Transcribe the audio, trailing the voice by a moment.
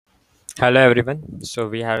Hello everyone. So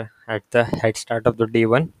we are at the head start of the day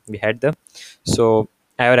one. We had the so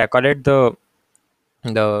I have recorded the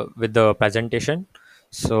with the presentation.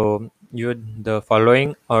 So the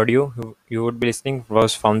following audio you would be listening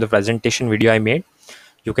was from the presentation video I made.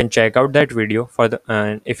 You can check out that video for the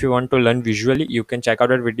and if you want to learn visually, you can check out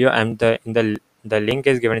that video. And the link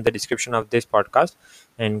is given in the description of this podcast.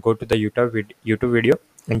 And go to the YouTube video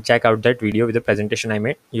and check out that video with the presentation I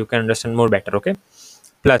made. You can understand more better. Okay.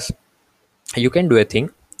 Plus you can do a thing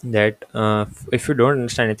that if you don't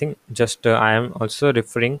understand anything, just I am also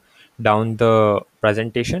referring down the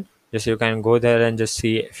presentation. Just you can go there and just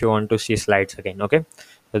see if you want to see slides again. Okay,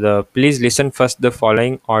 so the please listen first the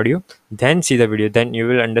following audio, then see the video, then you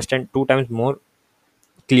will understand two times more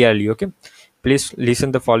clearly. Okay, please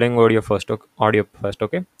listen the following audio first.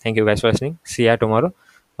 Okay, thank you guys for listening. See ya tomorrow.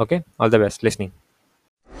 Okay, all the best listening.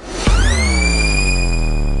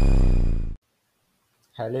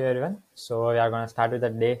 Hello everyone. So we are gonna start with the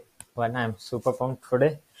day one. I'm super pumped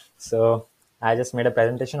today. So I just made a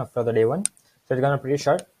presentation for the day one. So it's gonna be pretty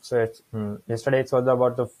short. So it's yesterday it was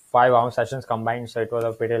about the 5 hour sessions combined. So it was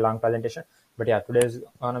a pretty long presentation. But yeah, today is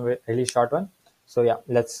gonna be a really short one. So yeah,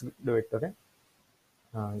 let's do it. Okay.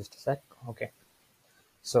 Just a sec. Okay.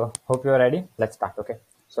 So hope you're ready. Let's start. Okay.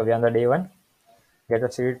 So we're on the day one. Get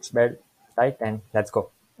your seats bed tight and let's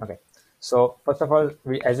go. Okay. So first of all,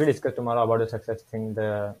 as we discussed tomorrow about the success thing,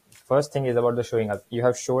 the first thing is about the showing up. You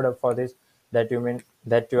have showed up for this, that you mean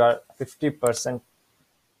that you are 50%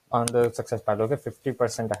 on the success part. Okay,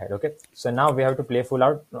 50% ahead. Okay. So now we have to play full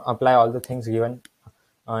out, apply all the things given,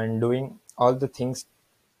 and doing all the things,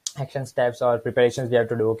 action steps or preparations we have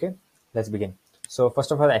to do. Okay, let's begin. So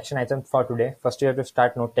first of all, action item for today. First, you have to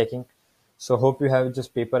start note taking. So hope you have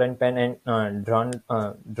just paper and pen and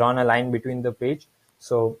drawn a line between the page.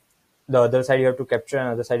 So the other side you have to capture, and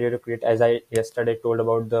other side you have to create. As I yesterday told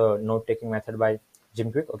about the note taking method by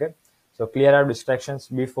Jim Quick. Okay, so clear out distractions.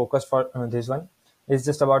 Be focused for this one. It's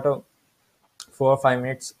just about a 4 or 5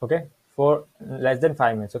 minutes. Okay, for less than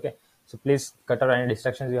 5 minutes. Okay, so please cut out any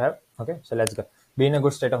distractions you have. Okay, so let's go. Be in a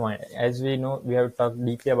good state of mind. As we know, we have talked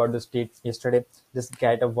deeply about the state yesterday. Just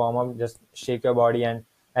get a warm up, just shake your body, and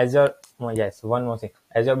as your yes, one more thing.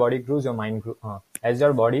 As your body grooves, your mind as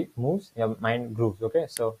your body moves, your mind grooves. Okay,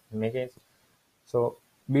 so make it so.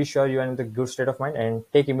 Be sure you are in the good state of mind and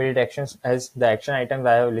take immediate actions as the action items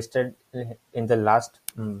I have listed in the last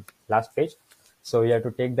page. So you have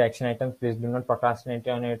to take the action items. Please do not procrastinate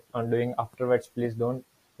on it on doing afterwards. Please don't.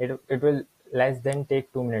 It will less than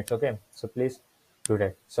take 2 minutes. Okay. So please do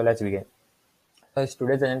that. So let's begin. So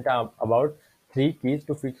today's agenda about three keys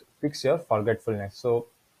to fix your forgetfulness. So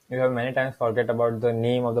you have many times forget about the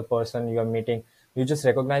name of the person you are meeting. You just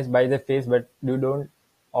recognize by the face, but you don't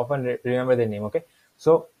often remember the name. Okay.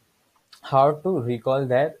 So how to recall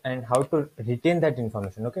that and how to retain that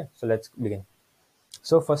information. Okay. So let's begin.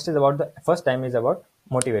 So first time is about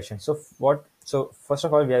motivation. So first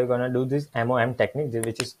of all, we are going to do this MOM technique,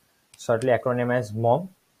 which is shortly acronym as MOM.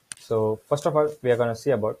 So first of all, we are going to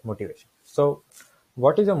see about motivation. So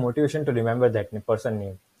what is your motivation to remember that person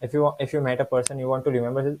name? If you met a person, you want to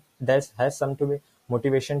remember his, that has some to be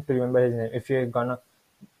motivation to remember his name. If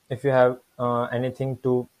you have anything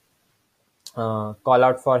to call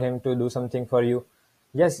out for him to do something for you,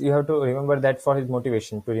 yes, you have to remember that for his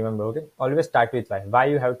motivation to remember. Okay, always start with why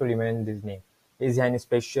you have to remember this name. Is he any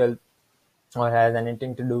special or has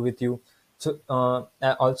anything to do with you? So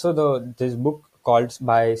also this book called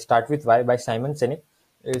by Start With Why by Simon Sinek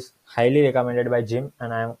is highly recommended by Jim,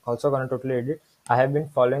 and I am also going to totally read it. I have been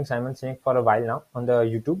following Simon Sinek for a while now on the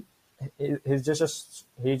YouTube. He just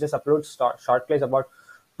uploads short plays about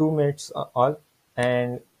 2 minutes all,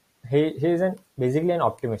 and he is basically an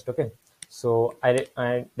optimist. Okay, so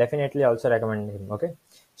I definitely also recommend him. Okay,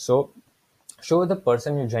 so show the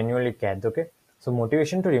person you genuinely care. Okay, so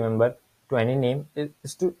motivation to remember to any name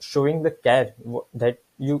is to showing the care that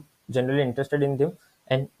you generally interested in them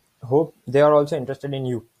and hope they are also interested in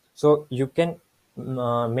you, so you can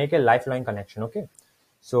make a lifelong connection. Okay,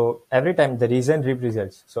 so every time the reason reap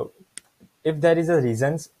results. So if there is a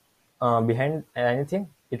reasons behind anything,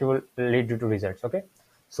 it will lead you to results. Okay,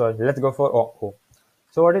 so let's go for O.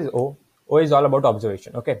 So what is O? O is all about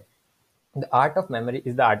observation. Okay, the art of memory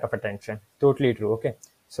is the art of attention. Totally true. Okay,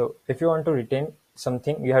 so if you want to retain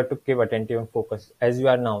something, you have to give attentive and focus, as you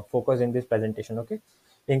are now focused in this presentation. Okay,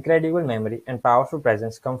 incredible memory and powerful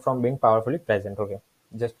presence come from being powerfully present. Okay,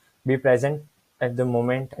 just be present at the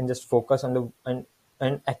moment and just focus on the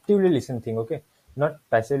and actively listen thing. Okay, not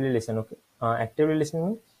passively listen. Okay, actively listening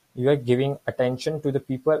means you are giving attention to the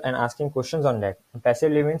people and asking questions on that. And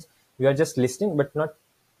passively means you are just listening but not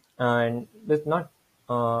and just not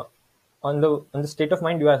uh, on the state of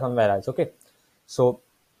mind you are somewhere else. Okay, so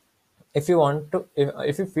if you want to,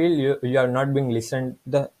 if you feel you are not being listened,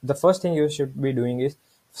 the first thing you should be doing is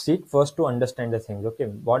seek first to understand the things. Okay,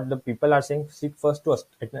 what the people are saying, seek first to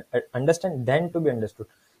understand, then to be understood.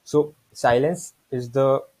 So silence is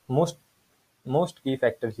the most key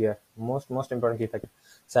factor here, most important key factor.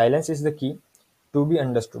 Silence is the key to be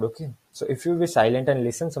understood. Okay, so if you be silent and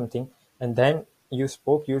listen something and then you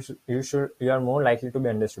spoke, you are more likely to be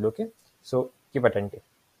understood. Okay, so keep attentive.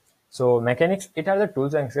 So mechanics, it are the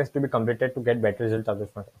tools and exercises to be completed to get better results of this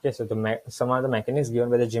one. Okay, so some are the mechanics given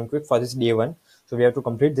by the Gym Quick for this day one. So we have to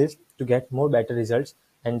complete this to get more better results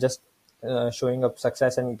and just showing up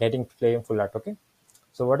success and getting playing full art. Okay,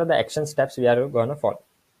 so what are the action steps we are gonna follow?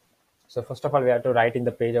 So first of all, we have to write in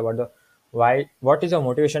the page about the why. What is your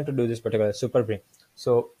motivation to do this particular super brain?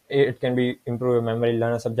 So it can be improve your memory,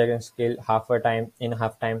 learn a subject and skill half a time in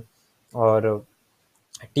half time, or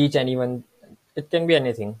teach anyone. It can be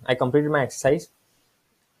anything. I completed my exercise.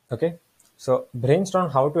 Okay, so brainstorm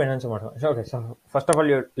how to enhance your motivation. Okay, so first of all,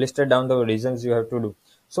 you listed down the reasons you have to do.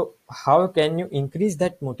 So how can you increase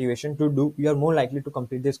that motivation to do? You are more likely to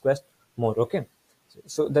complete this quest more. Okay,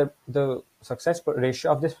 so the success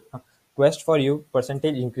ratio of this quest for you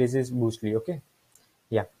percentage increases boostly. Okay,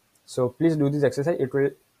 yeah. So please do this exercise. It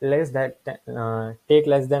will take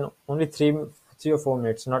less than only 3 or 4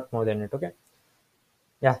 minutes, not more than it. Okay.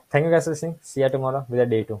 Yeah. Thank you guys for listening. See you tomorrow with a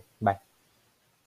day two. Bye.